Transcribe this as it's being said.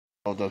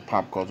The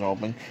pop culture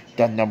open.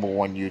 The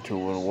 #1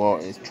 YouTuber in the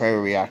world is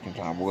trailer reaction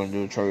time. We're gonna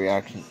do a trailer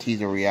reaction,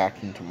 teaser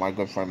reaction to my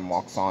good friend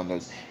Mark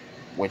Saunders,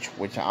 which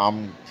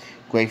I'm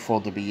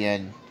grateful to be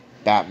in.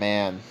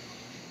 Batman,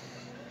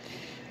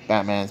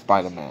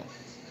 Spider-Man.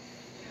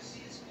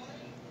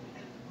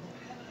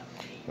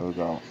 Here we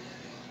go.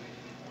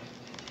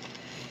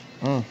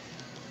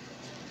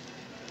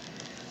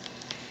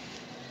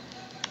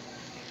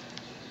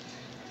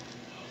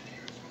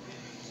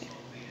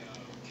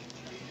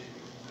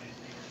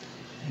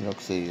 New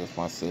York City is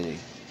my city.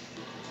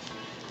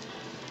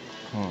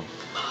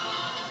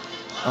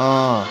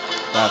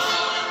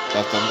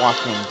 That's the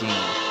Washington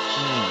Dean.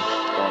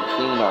 Don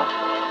Cena.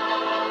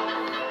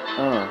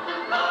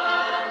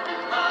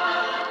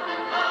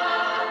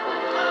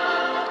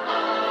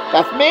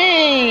 That's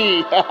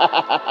me!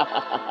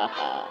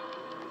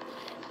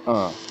 I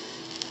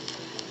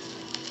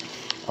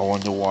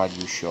wonder why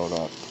you showed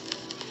up.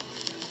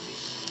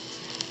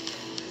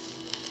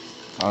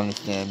 I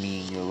understand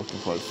me and you're looking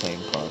for the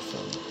same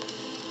person.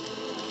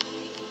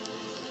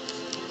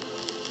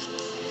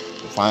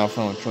 The final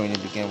film training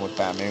began with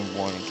Batman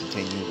 1 and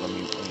continues. Let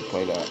me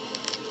play that.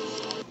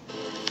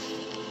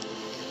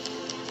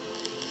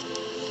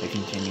 They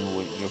continue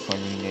with your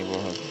friendly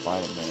neighborhood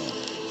Spider-Man.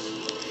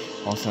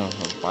 Also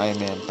from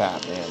Spider-Man,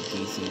 Batman,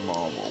 DC,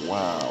 Marvel.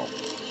 Wow.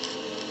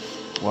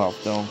 Wow,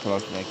 film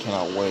production, I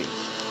cannot wait.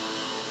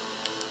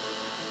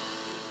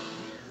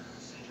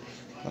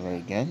 Okay,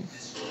 again.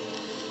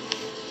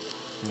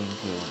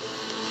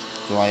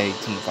 July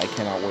 18th, I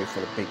cannot wait for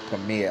the big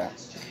premiere.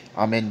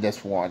 I'm in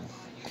this one.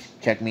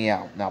 Check me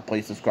out. Now,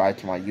 please subscribe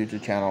to my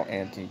YouTube channel,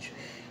 Anthony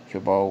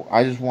Chabot.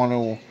 I just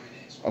want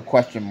a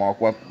question mark.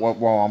 What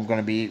role I'm going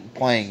to be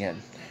playing in.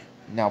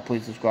 Now,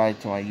 please subscribe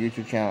to my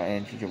YouTube channel,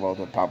 Anthony Chabot,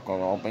 the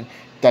Popcorn Open.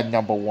 The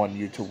 #1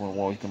 YouTuber in the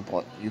world.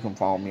 You can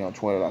follow me on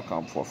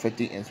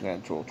Twitter.com/450,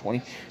 Instagram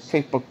 20,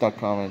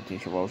 Facebook.com, Anthony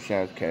Chabot.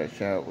 Share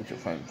it with your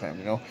friends and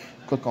family.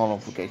 Click on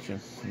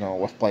notifications. No,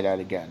 let's play that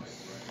again.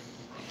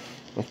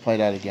 Let's play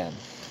that again.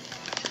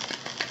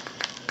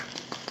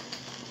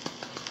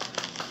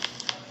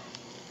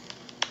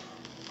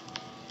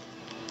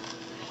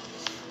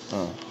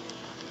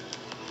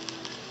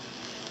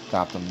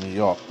 Gotham, New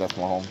York. That's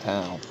my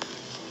hometown.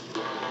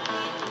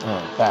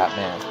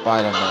 Batman,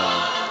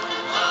 Spider-Man.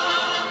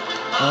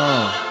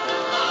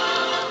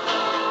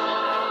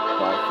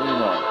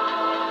 Garcia.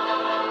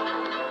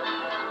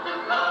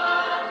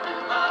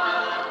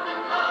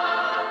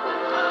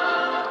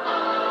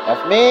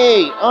 That's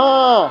me. I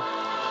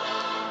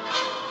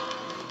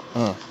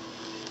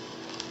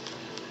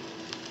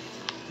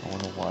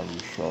wonder why you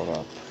showed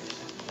up.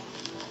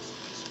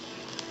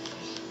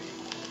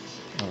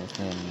 I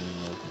understand me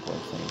looking for the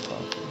same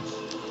person.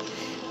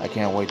 I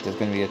can't wait. There's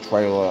gonna be a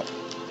trailer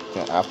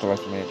after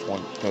WrestleMania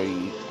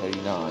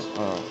 39.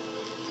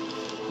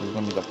 This is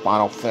gonna be the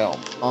final film.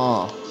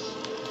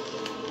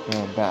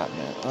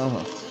 Batman.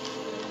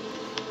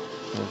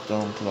 There's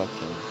Dome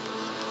Collection.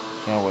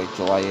 Can't wait.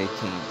 July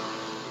 18th.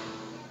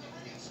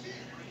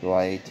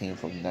 July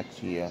 18th of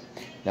next year.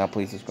 Now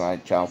please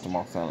subscribe. Charles to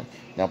Mark Saunders.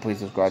 Now please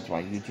subscribe to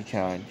my YouTube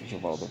channel and YouTube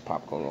about the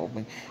Popcorn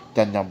Open.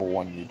 The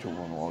 #1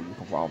 YouTuber in the world. You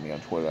can follow me on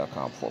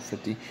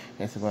Twitter.com/450,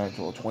 Instagram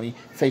 20,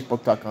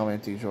 Facebook.com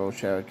and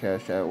share it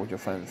with your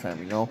friends and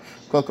family.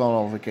 Click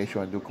on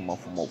notification and do come up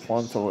for more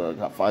fun. So I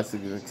got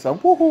 566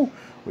 subs. Woohoo!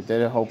 We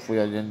did it. Hopefully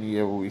at the end of the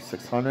year we'll reach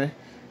 600.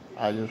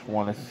 I just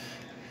want to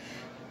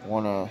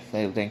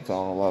say thanks to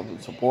all the love and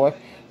support.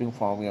 You can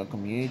follow me on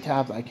community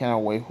tabs. I cannot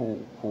wait who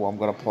I'm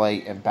going to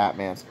play in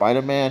Batman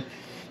Spider-Man.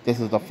 This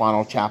is the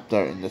final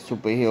chapter in the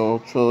superhero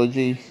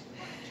trilogy.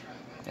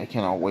 I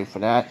cannot wait for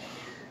that.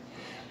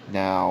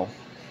 Now,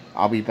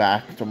 I'll be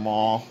back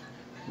tomorrow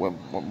with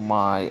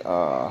my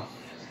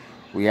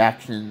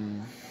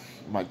reaction,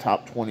 my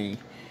top 20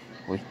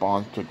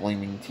 response to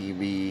Gleaming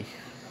TV.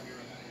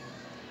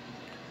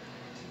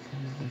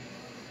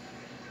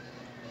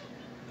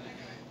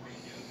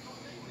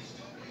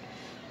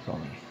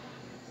 Sorry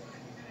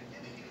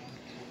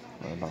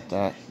about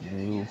that.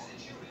 New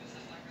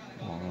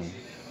one.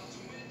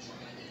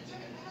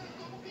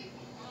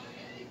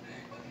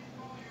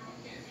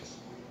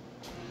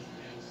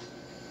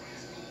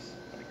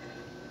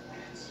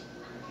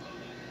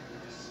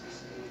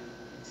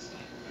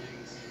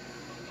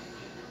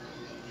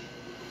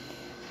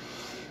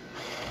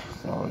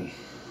 Sorry.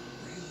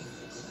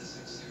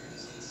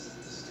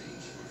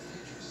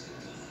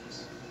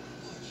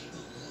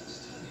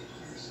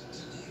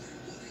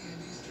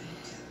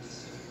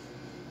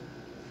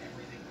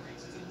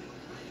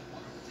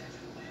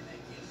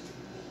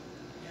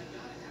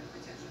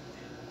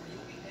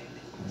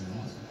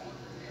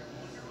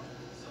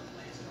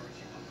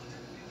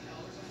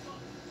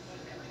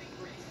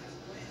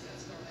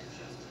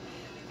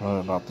 Sorry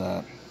about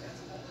that.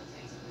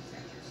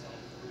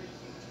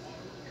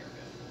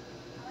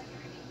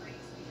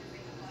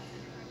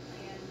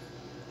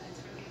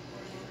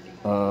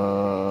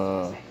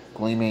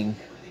 Gleaming.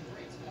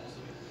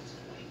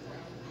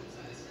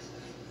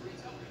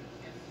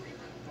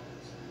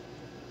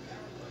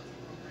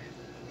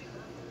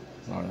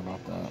 Sorry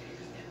about that.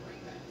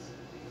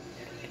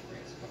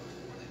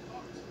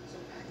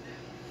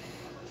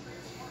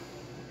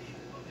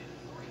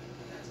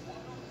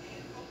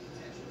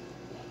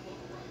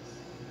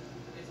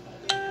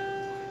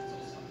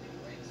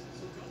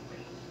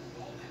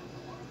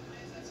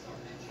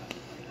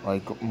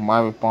 like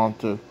my response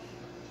to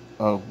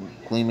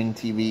Gleaming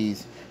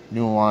TV's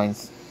New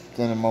Lines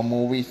Cinema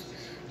movies.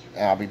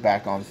 And I'll be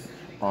back on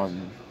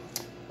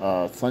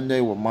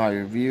Sunday with my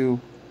review.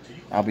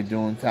 I'll be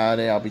doing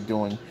Saturday. I'll be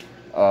doing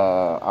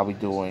a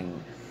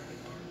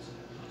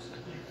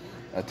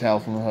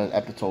Tales from the Hood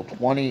episode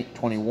 20,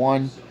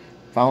 21,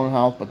 Fountain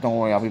House. But don't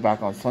worry, I'll be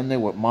back on Sunday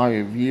with my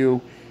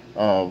review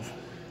of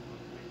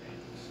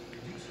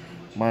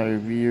my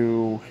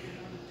review.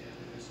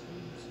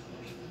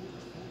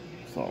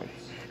 Sorry,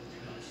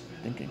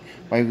 thinking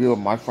my review of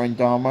My Friend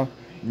Dharma,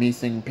 Me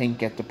Sing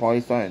Pink at the Party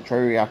Star, and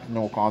Trey reacting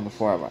to Wakanda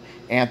Forever.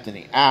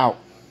 Anthony out.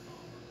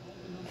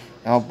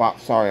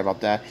 Sorry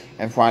about that.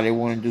 And Friday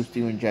we're gonna do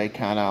Stephen J.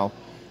 Cannell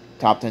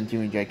top 10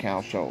 Stephen J.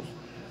 Cannell shows.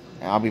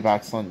 And I'll be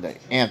back Sunday.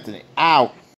 Anthony out.